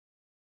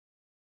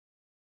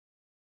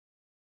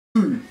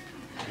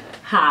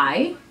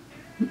Hi.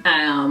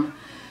 The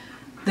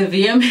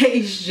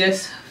VMAs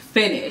just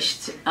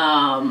finished.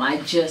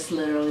 I just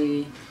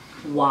literally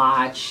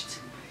watched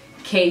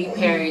Katy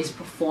Perry's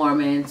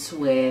performance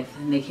with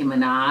Nicki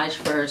Minaj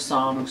for her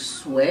song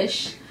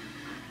Swish.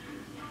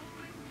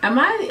 Am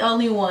I the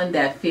only one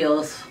that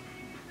feels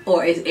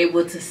or is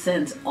able to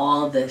sense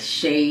all the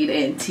shade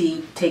and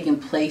tea taking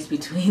place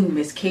between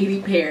Miss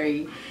Katy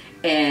Perry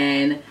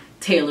and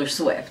Taylor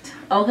Swift?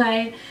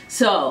 Okay,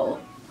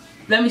 so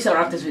let me start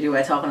off this video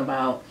by talking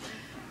about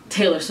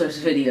Taylor Swift's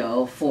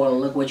video for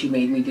Look What You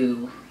Made Me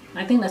Do.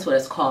 I think that's what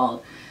it's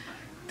called.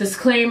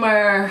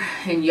 Disclaimer,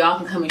 and y'all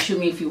can come and shoot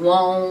me if you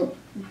want.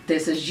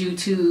 This is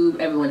YouTube.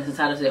 Everyone is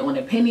entitled to their own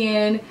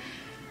opinion.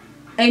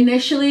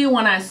 Initially,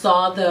 when I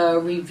saw the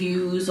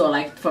reviews or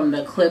like from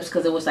the clips,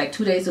 because it was like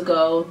 2 days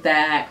ago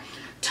that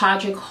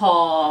Todrick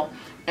Hall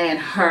and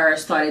her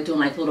started doing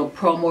like little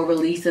promo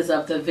releases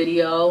of the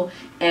video,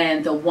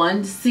 and the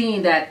one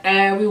scene that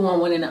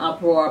everyone went in an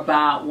uproar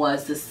about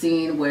was the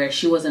scene where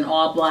she was in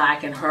all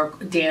black and her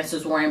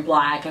dancers were in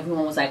black.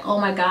 Everyone was like, oh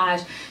my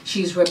gosh,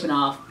 she's ripping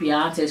off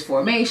Beyonce's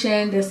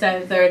Formation, this, that,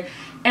 and third.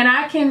 And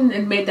I can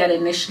admit that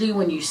initially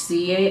when you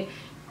see it,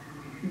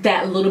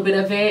 that little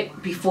bit of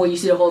it before you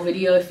see the whole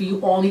video, if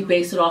you only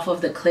base it off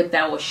of the clip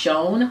that was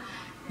shown,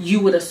 you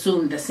would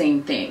assume the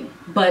same thing.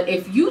 But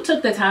if you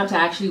took the time to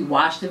actually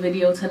watch the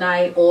video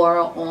tonight or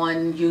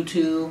on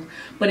YouTube,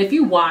 but if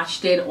you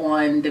watched it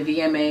on the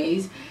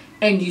VMAs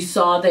and you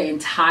saw the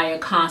entire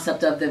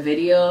concept of the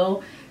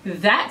video,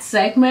 that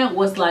segment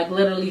was like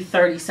literally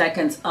 30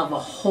 seconds of a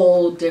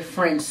whole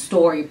different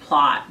story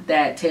plot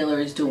that Taylor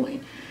is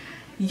doing.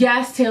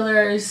 Yes,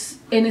 Taylor's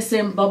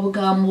innocent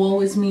bubblegum,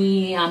 woe is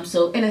me, I'm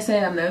so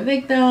innocent, I'm the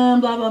victim,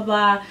 blah, blah,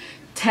 blah.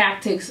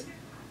 Tactics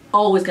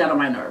always got on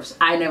my nerves.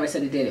 I never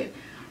said it didn't.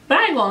 But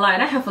I ain't gonna lie,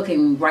 that heifer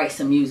can write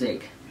some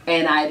music.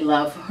 And I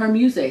love her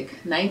music.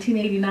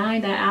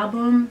 1989, that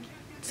album,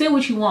 say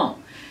what you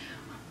want.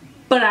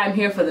 But I'm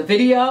here for the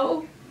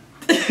video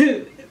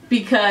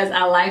because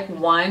I like,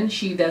 one,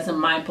 she doesn't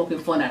mind poking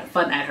fun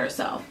at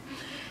herself.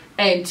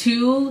 And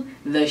two,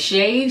 the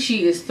shade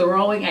she is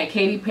throwing at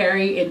Katy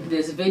Perry in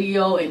this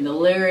video, in the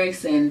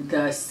lyrics and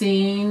the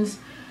scenes.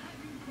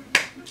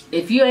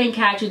 If you ain't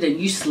catch it, then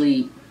you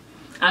sleep.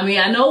 I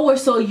mean, I know we're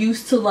so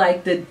used to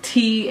like the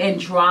tea and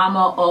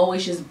drama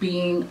always just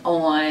being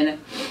on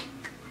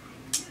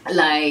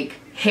like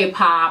hip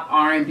hop,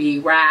 R&B,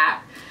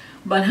 rap.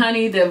 But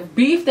honey, the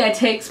beef that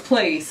takes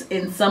place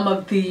in some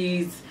of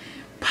these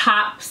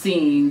pop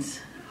scenes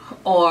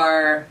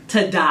are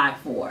to die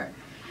for.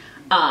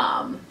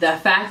 The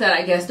fact that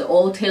I guess the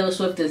old Taylor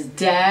Swift is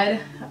dead,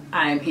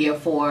 I'm here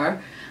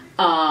for.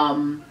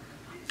 Talking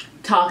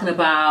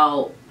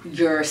about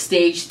your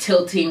stage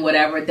tilting,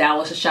 whatever, that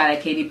was a shot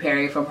at Katy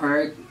Perry from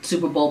her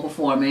Super Bowl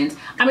performance.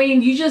 I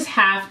mean, you just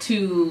have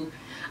to,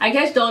 I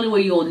guess the only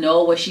way you'll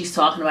know what she's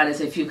talking about is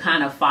if you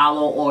kind of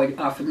follow or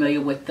are familiar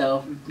with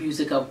the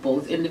music of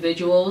both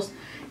individuals.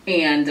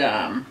 And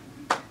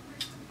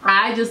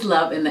I just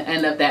love in the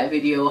end of that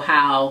video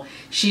how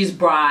she's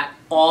brought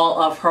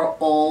all of her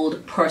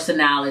old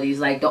personalities,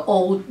 like the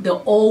old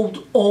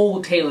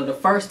Taylor, the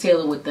first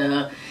Taylor with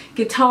the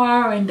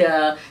guitar and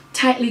the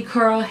tightly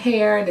curled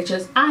hair that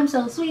just, I'm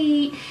so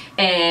sweet,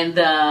 and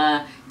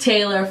the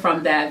Taylor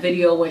from that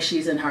video where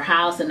she's in her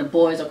house and the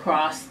boys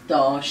across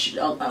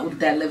the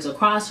that lives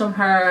across from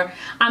her.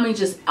 I mean,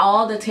 just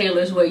all the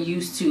Taylors we're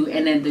used to,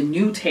 and then the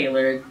new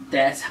Taylor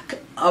that's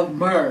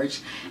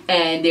emerged,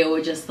 and they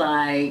were just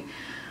like,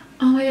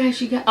 oh my gosh,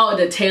 she got, oh,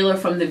 the Taylor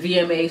from the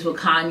VMAs with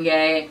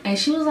Kanye, and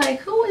she was like,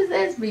 who is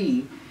this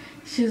be?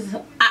 She's,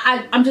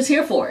 I'm just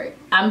here for it.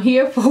 I'm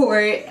here for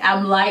it. I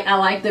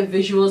like the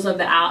visuals of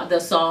the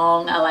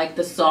song. I like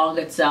the song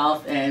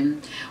itself.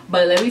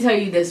 But let me tell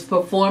you, this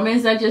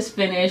performance I just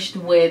finished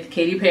with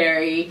Katy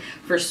Perry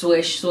for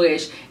Swish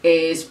Swish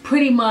is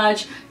pretty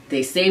much,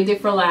 they saved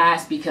it for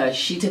last because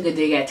she took a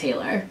dig at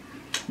Taylor.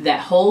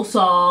 That whole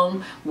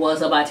song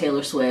was about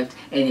Taylor Swift,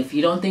 and if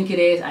you don't think it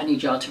is, I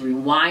need y'all to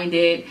rewind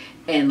it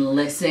and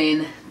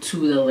listen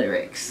to the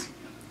lyrics.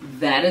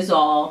 That is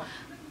all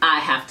I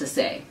have to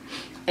say.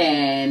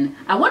 And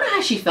I wonder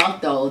how she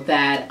felt though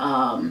that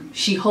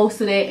she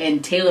hosted it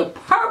and Taylor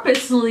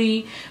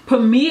purposely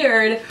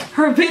premiered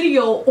her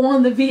video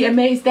on the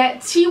VMAs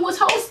that she was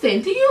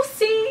hosting. Do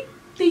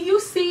you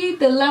see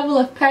the level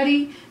of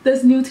petty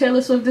this new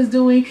Taylor Swift is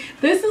doing?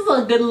 This is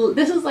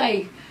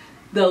like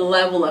the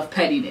level of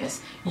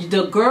pettiness.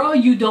 The girl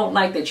you don't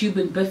like that you've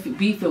been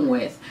beefing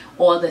with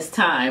all this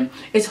time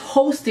is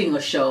hosting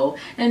a show,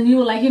 and you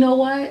were like, you know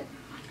what?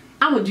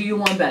 I'm gonna do you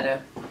one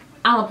better.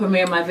 I'm gonna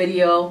premiere my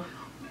video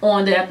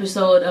on the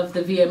episode of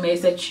the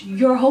VMAs that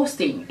you're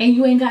hosting, and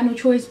you ain't got no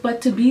choice but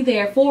to be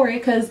there for it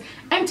because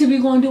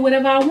MTV gonna do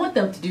whatever I want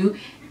them to do,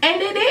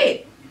 and they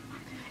did.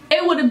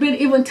 It would have been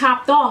even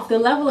topped off. The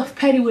level of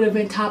petty would have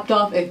been topped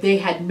off if they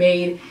had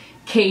made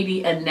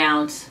Katy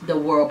announce the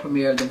world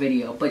premiere of the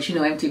video. But you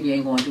know, MTV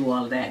ain't gonna do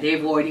all of that.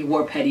 They've already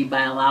were petty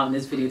by allowing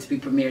this video to be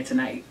premiered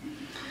tonight.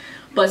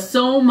 But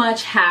so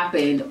much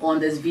happened on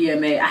this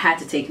VMA, I had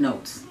to take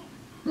notes.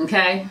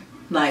 Okay?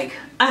 Like,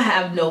 I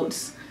have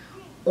notes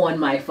on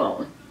my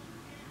phone.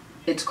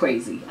 It's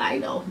crazy. I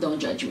know. Don't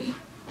judge me.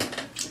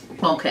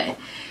 Okay.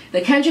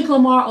 The Kendrick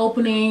Lamar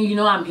opening, you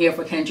know I'm here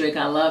for Kendrick.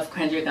 I love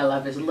Kendrick. I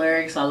love his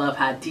lyrics. I love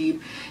how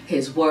deep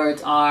his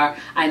words are.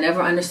 I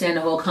never understand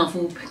the whole Kung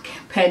Fu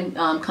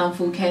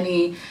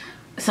Kenny.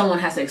 Someone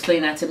has to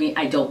explain that to me.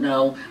 I don't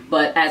know.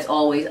 But as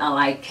always, I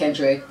like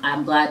Kendrick.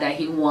 I'm glad that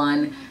he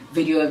won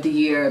Video of the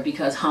Year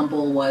because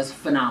Humble was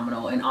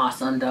phenomenal and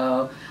awesome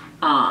though.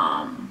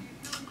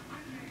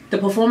 The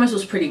performance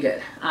was pretty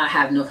good. I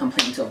have no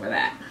complaints over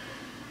that.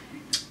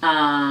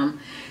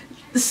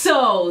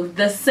 So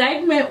the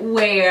segment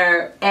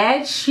where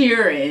Ed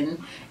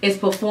Sheeran is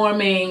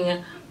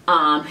performing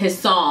his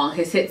song,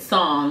 his hit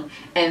song,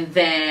 and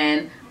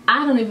then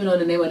I don't even know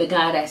the name of the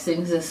guy that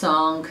sings the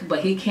song,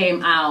 but he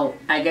came out,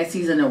 I guess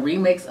he's in a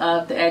remix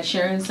of the Ed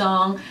Sheeran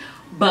song.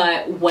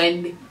 But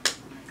when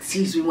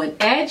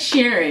Ed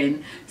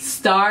Sheeran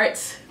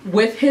starts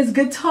with his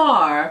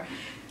guitar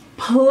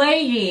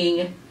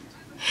playing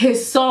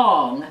his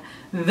song,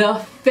 the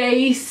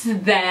face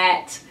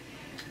that,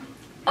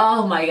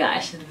 oh my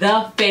gosh,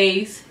 the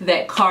face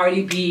that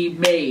Cardi B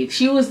made.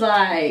 She was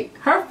like,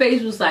 her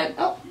face was like,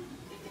 oh.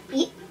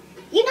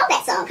 You know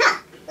that song,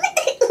 huh? Look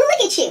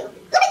at you.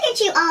 Look at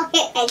you all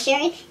hit Ed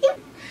Sheeran.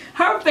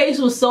 Her face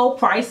was so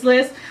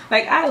priceless.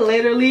 Like, I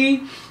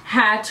literally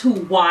had to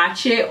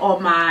watch it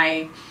on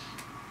my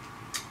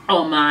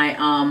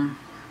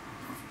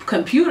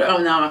computer,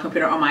 on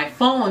my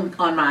phone,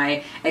 on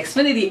my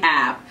Xfinity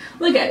app.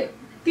 Look at it.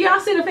 Do y'all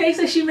see the face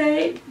that she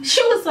made?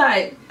 She was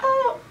like,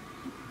 oh,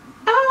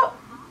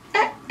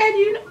 and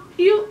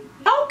you,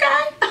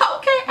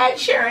 okay, Ed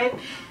Sheeran.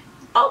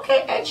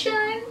 Okay, Ed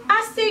Sheeran,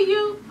 I see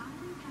you.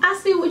 I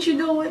see what you're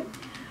doing.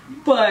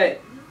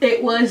 But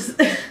it was,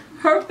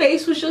 her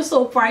face was just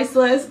so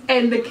priceless,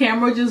 and the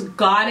camera just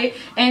got it,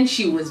 and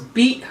she was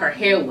beat. Her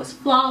hair was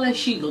flawless.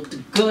 She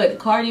looked good.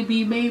 Cardi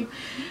B, babe,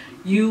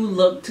 you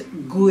looked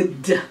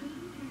good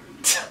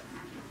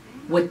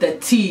with the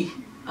T,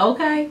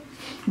 okay?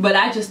 But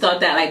I just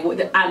thought that,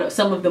 like, out of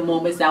some of the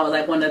moments, that was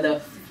like one of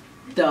the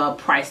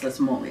priceless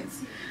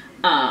moments.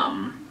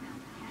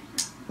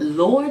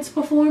 Lord's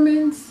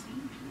performance.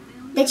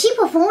 Did she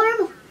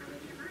perform,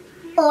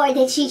 or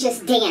did she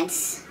just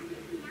dance?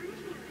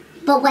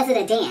 But was it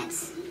a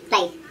dance?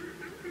 Like,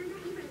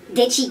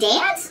 did she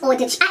dance, or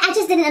did she, I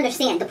just didn't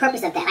understand the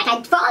purpose of that.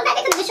 Like, for all that,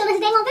 they could have just shown us a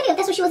dang on video if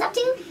that's what she was up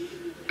to.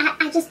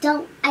 I just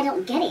don't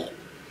get it.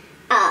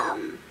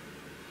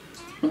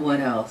 What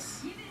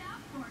else?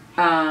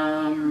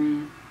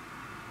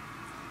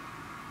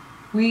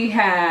 We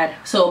had,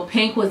 so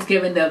Pink was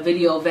given the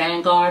Video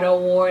Vanguard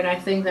Award, I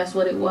think that's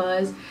what it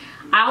was.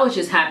 I was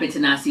just happy to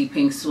not see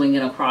Pink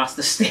swinging across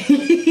the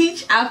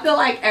stage. I feel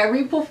like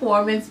every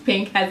performance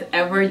Pink has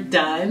ever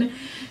done,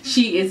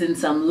 she is in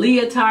some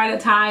leotard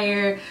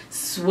attire,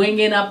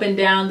 swinging up and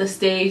down the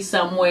stage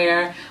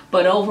somewhere.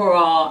 But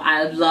overall,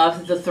 I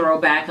loved the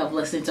throwback of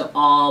listening to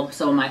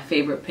some of my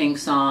favorite Pink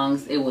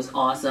songs. It was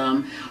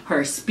awesome.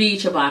 Her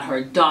speech about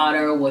her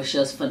daughter was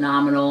just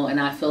phenomenal, and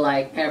I feel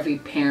like every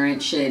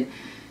parent should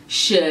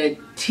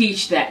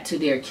teach that to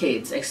their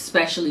kids,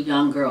 especially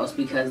young girls,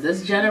 because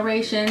this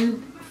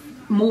generation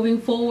moving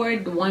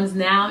forward, the ones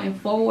now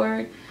and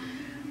forward,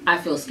 I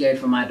feel scared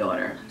for my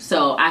daughter.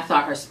 So I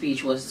thought her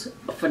speech was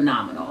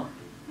phenomenal.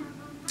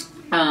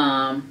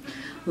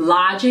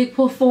 Logic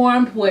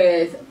performed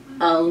with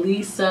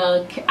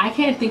Elisa. I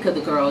can't think of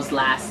the girl's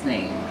last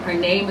name. Her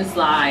name is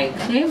like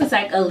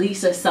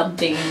Elisa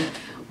something,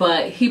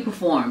 but he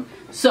performed.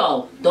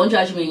 So don't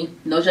judge me.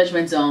 No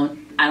judgment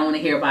zone. I don't want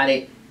to hear about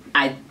it.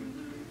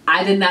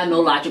 I did not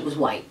know Logic was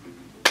white.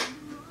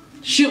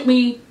 Shoot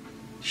me.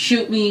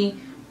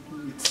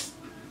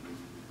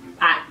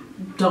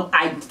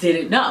 I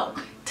didn't know.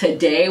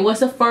 Today was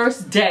the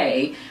first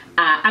day.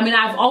 I mean,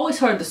 I've always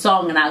heard the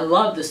song and I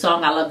love the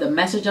song. I love the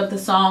message of the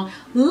song.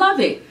 Love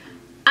it.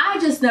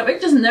 It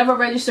just never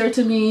registered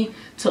to me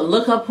to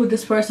look up who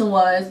this person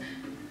was.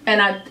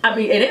 And I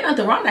mean, it ain't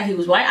nothing wrong that he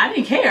was white. I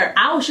didn't care.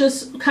 I was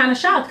just kind of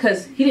shocked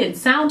because he didn't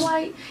sound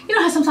white. You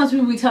know how sometimes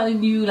people be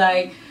telling you,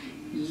 like,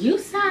 you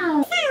don't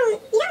sound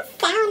black.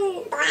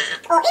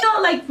 Or, you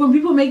know, like when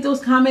people make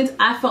those comments,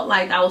 I felt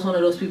like I was one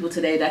of those people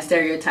today that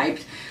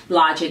stereotyped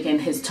Logic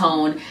and his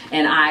tone,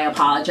 and I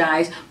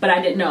apologize, but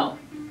I didn't know.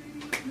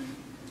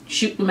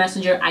 Shoot the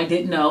messenger, I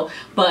didn't know,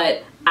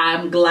 but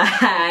I'm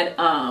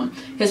glad.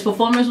 His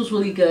performance was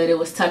really good. It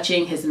was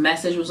touching. His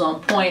message was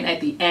on point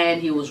at the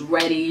end. He was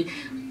ready.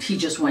 He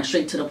just went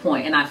straight to the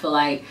point, and I feel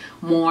like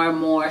more and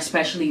more,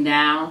 especially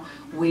now,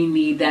 we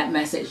need that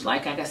message.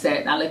 Like I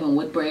said, I live in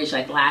Woodbridge.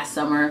 Like last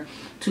summer,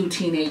 2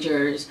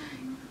 teenagers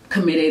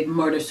committed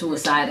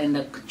murder-suicide in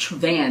the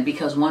van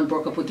because one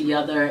broke up with the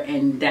other,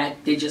 and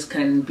that they just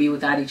couldn't be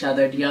without each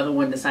other. The other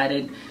one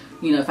decided,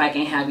 you know, if I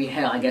can't have you,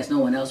 hell, I guess no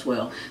one else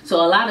will. So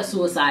a lot of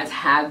suicides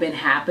have been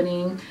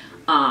happening,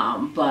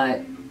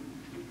 but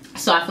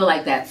so I feel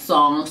like that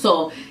song.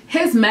 So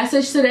his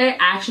message today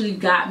actually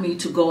got me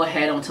to go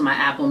ahead onto my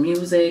Apple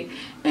Music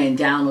and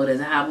download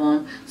his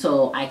album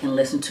so I can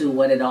listen to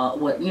what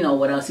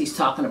else he's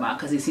talking about,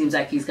 because he seems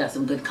like he's got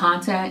some good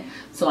content.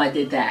 So I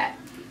did that.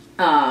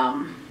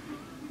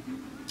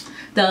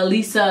 The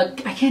Alicia,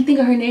 I can't think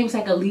of her name, it's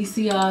like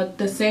Alicia,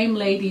 the same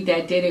lady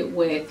that did it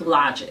with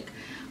Logic.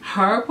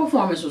 Her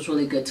performance was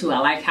really good too. I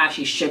like how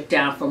she stripped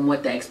down from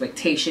what the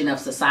expectation of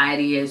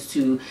society is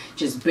to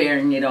just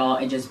bearing it all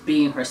and just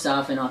being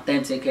herself and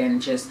authentic,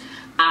 and just,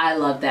 I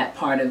love that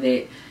part of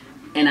it,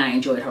 and I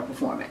enjoyed her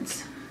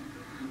performance.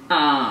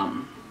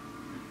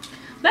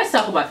 Let's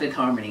talk about Fifth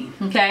Harmony,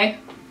 okay?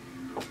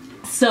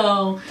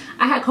 So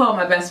I had called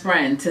my best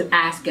friend to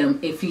ask him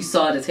if he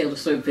saw the Taylor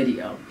Swift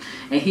video,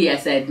 and he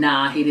had said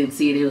nah, he didn't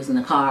see it, it was in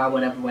the car,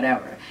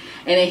 whatever.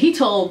 And then he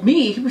told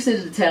me, he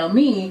proceeded to tell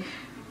me,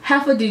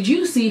 Heifer, did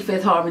you see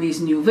Fifth Harmony's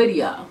new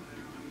video?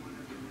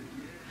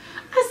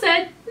 I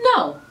said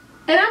no.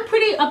 And I'm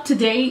pretty up to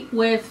date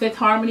with Fifth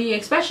Harmony,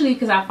 especially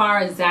because I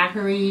follow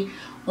Zachary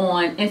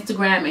on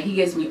Instagram, and he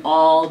gives me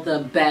all the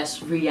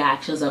best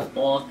reactions of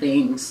all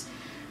things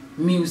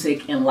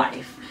music and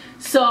life.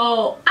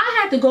 So I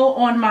had to go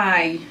on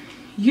my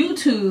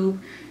YouTube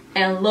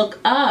and look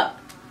up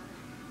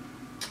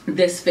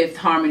this Fifth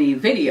Harmony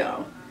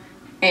video,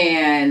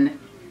 and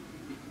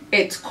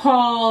it's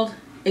called,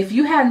 if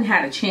you hadn't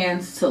had a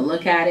chance to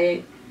look at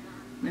it,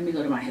 let me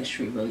go to my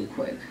history really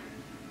quick.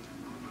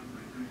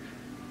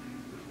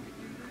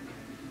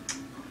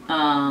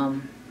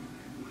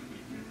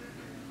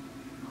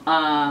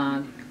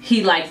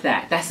 He Like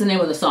That. That's the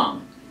name of the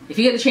song. If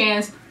you get a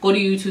chance, go to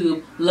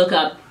YouTube, look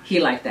up He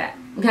Like That.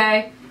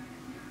 Okay?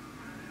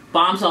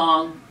 Bomb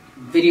song.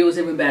 Video is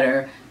even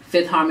better.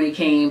 Fifth Harmony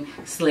came,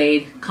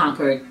 slayed,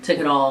 conquered, took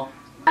it all.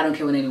 I don't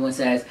care what anyone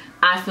says.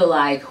 I feel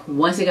like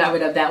once they got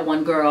rid of that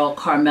one girl,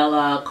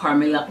 Carmela,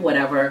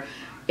 whatever,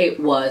 it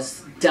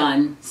was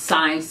done,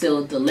 signed,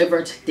 sealed,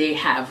 delivered. They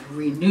have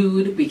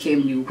renewed,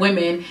 became new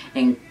women.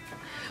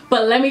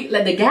 But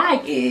the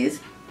gag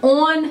is,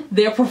 on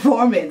their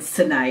performance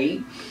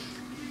tonight,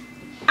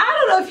 I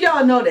don't know if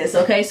y'all know this,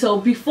 okay? So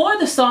before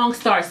the song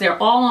starts,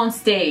 they're all on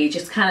stage.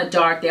 It's kind of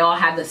dark. They all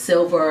have the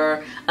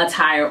silver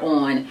attire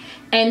on.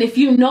 And if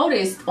you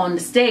noticed on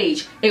the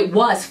stage, it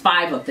was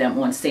 5 of them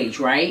on stage,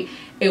 right?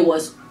 It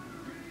was,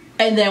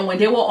 and then when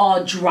they were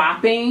all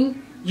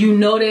dropping, you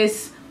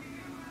notice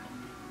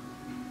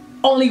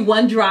only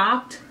one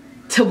dropped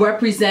to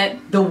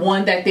represent the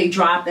one that they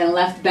dropped and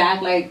left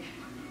back, like,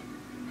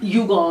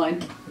 you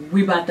gone,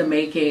 we about to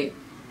make it.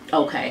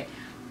 Okay,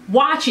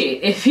 watch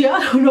it. If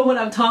y'all don't know what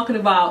I'm talking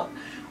about,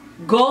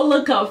 go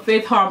look up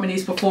Fifth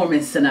Harmony's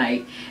performance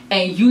tonight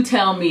and you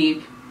tell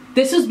me.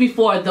 This was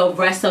before the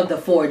rest of the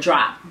 4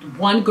 dropped.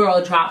 One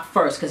girl dropped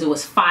first because it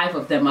was 5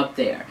 of them up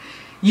there.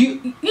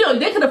 You know,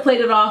 they could have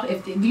played it off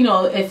if, you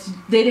know, if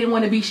they didn't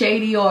want to be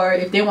shady, or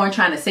if they weren't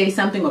trying to say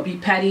something or be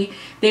petty,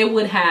 they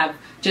would have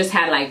just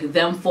had like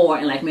them 4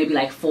 and like maybe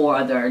like 4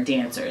 other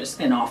dancers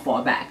and all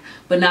fall back.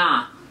 But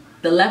nah,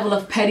 the level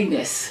of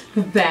pettiness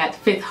that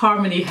Fifth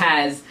Harmony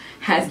has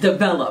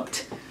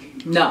developed.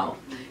 No,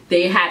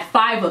 they had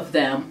 5 of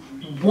them.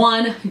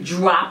 1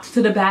 dropped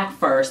to the back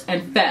first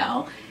and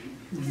fell.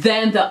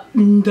 Then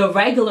the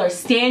regular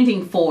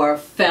standing 4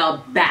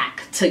 fell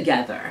back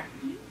together.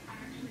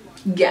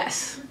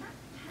 Yes.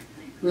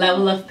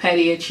 Level of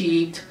petty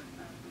achieved.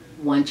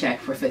 1 check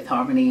for Fifth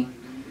Harmony.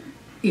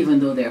 Even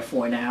though they're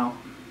 4 now.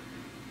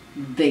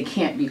 They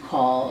can't be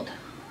called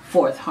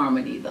Fourth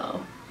Harmony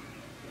though.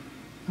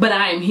 But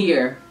I am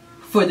here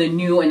for the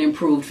new and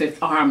improved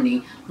Fifth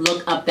Harmony.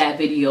 Look up that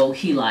video,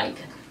 He Like.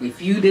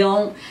 If you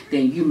don't,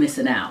 then you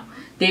missing out.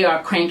 They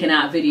are cranking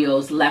out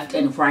videos left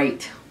and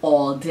right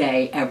all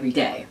day, every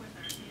day.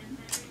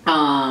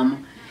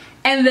 And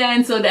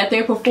then so that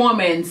their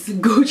performance,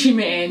 Gucci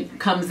Mane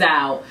comes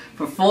out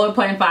for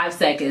 4.5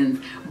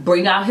 seconds,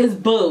 bring out his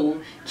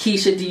boo,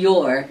 Keisha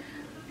Dior.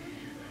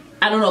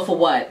 I don't know for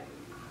what.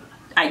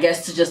 I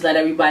guess to just let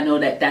everybody know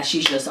that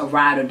she's just a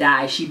ride or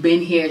die. She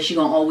been here, she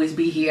gonna always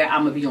be here.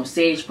 I'm gonna be on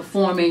stage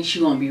performing. She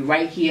gonna be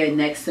right here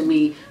next to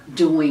me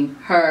doing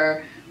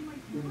her,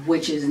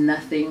 which is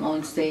nothing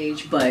on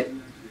stage, but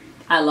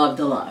I love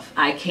the love.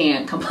 I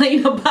can't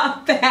complain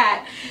about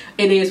that.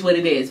 It is what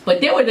it is.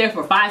 But they were there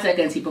for 5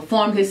 seconds. He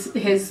performed his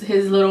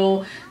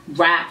little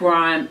rap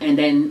rhyme and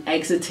then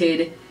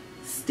exited,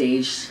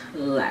 stage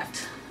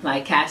left.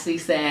 Like Cassie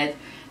said,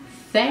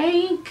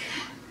 thank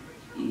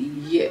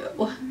you.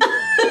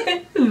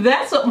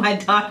 That's what my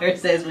daughter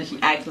says when she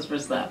asks us for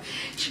stuff.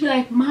 She'll be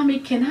like, Mommy,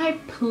 can I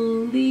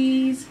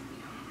please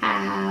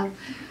have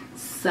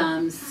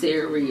some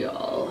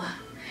cereal?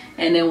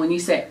 And then when you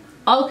say,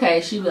 okay,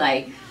 she'll be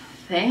like,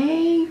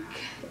 thank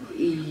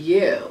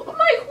you. I'm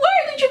like,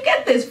 where did you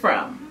get this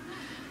from?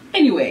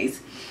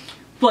 Anyways,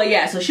 but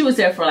yeah, so she was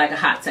there for like a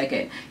hot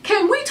second.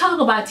 Can we talk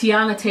about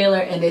Teyana Taylor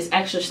and this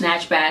extra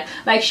snatch bag?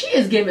 Like, she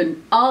is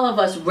giving all of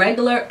us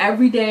regular,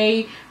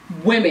 everyday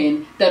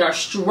women that are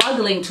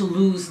struggling to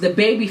lose the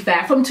baby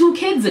fat from 2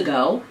 kids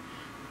ago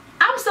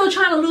I'm still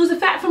trying to lose the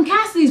fat from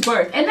Cassidy's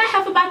birth, and that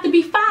heifer about to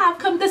be 5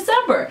 come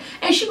December,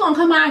 and she gonna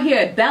come out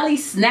here belly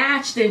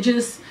snatched and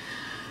just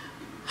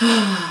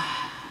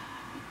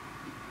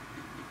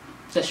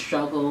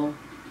struggle.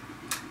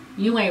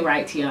 You ain't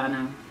right,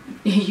 Tiana.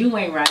 You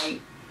ain't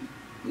right.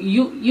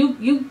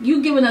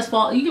 You giving us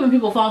you giving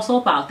people false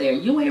hope out there.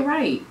 You ain't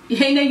right.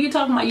 And then you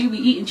talking about you be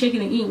eating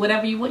chicken and eating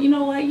whatever you want. You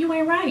know what? You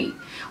ain't right.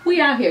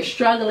 We out here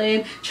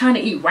struggling, trying to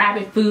eat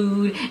rabbit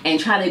food and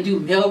trying to do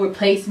meal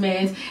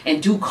replacements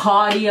and do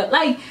cardio.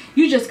 Like,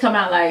 you just come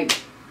out like,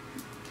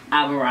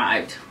 I've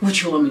arrived.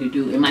 What you want me to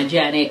do in my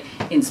Janet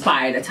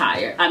inspired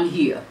attire? I'm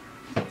here.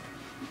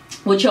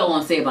 What y'all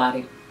gonna say about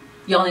it?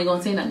 Y'all ain't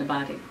gonna say nothing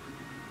about it.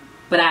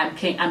 But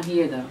I'm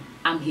here though.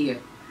 I'm here.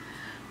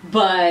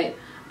 But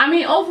I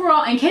mean,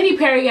 overall, and Katy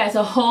Perry as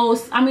a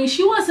host, I mean,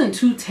 she wasn't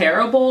too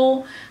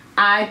terrible.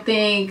 I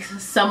think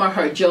some of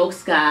her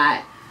jokes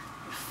got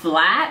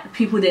flat.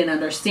 People didn't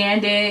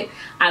understand it.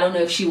 I don't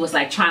know if she was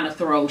like trying to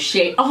throw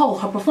shade. Oh,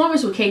 her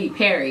performance with Katy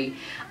Perry.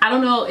 I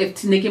don't know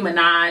if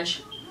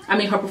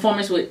her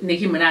performance with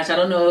Nicki Minaj, I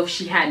don't know if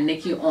she had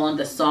Nicki on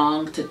the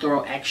song to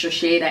throw extra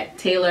shade at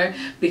Taylor.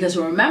 Because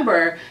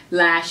remember,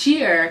 last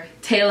year,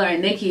 Taylor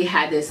and Nicki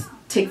had this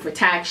tick for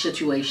tack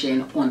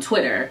situation on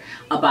Twitter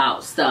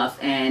about stuff,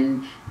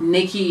 and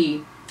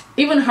Nicki,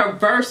 even her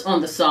verse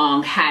on the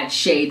song had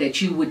shade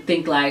that you would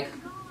think like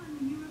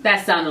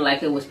that sounded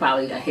like it was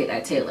probably a hit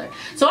at Taylor.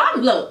 So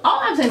look, all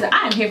I'm saying is that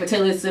I am here for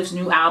Taylor Swift's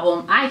new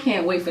album. I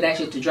can't wait for that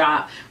shit to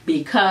drop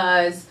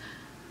because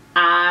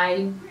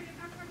I'm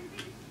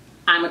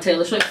a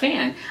Taylor Swift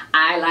fan.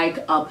 I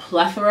like a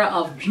plethora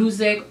of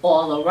music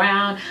all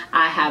around.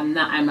 I'm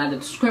not a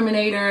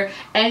discriminator.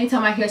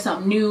 Anytime I hear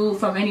something new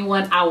from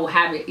anyone, I will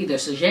have it either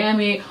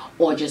Shazam it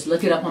or just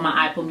look it up on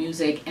my Apple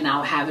Music and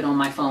I'll have it on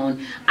my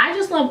phone. I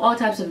just love all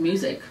types of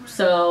music.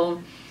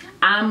 So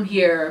I'm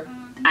here.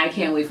 I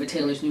can't wait for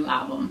Taylor's new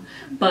album.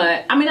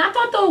 But I mean, I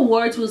thought the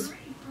awards was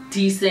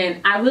decent.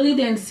 I really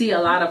didn't see a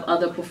lot of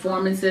other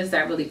performances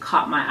that really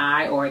caught my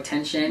eye or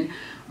attention.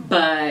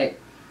 But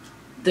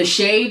the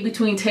shade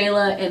between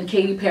Taylor and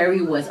Katy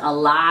Perry was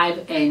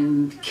alive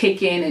and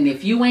kicking, and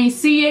if you ain't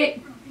see it,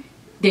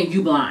 then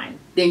you blind.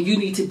 Then you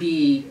need to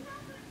be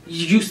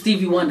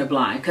Stevie Wonder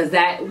blind, because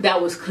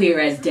that was clear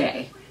as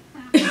day.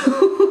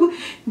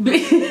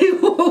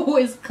 It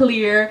was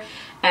clear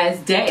as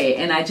day,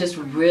 and I just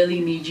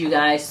really need you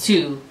guys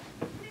to,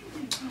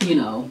 you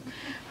know,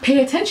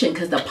 pay attention,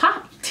 because the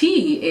pop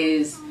tea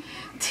is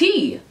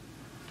tea.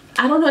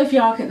 I don't know if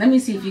y'all can, let me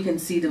see if you can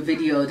see the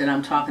video that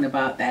I'm talking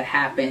about that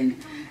happened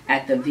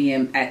at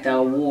the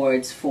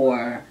awards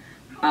for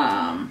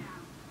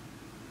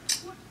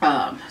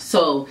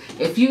so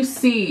if you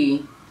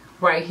see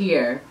right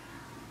here,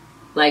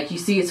 like you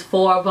see it's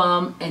 4 of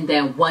them and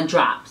then 1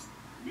 drops,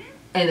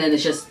 and then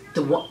it's just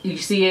the one, you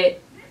see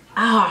it.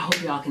 I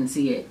hope y'all can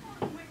see it.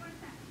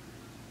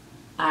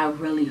 I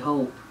really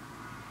hope.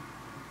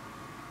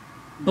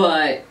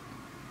 But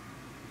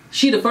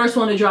she the first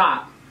one to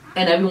drop,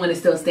 and everyone is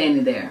still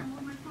standing there.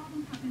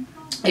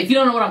 If you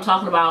don't know what I'm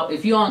talking about,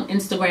 if you're on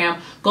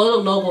Instagram, go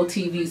to Logo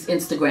TV's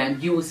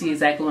Instagram. You will see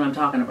exactly what I'm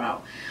talking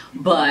about.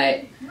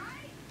 But,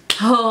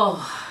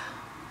 oh,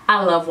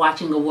 I love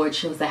watching award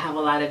shows that have a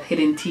lot of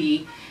hidden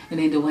tea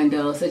and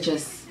innuendos. It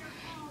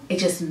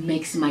just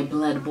makes my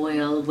blood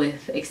boil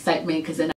with excitement, because then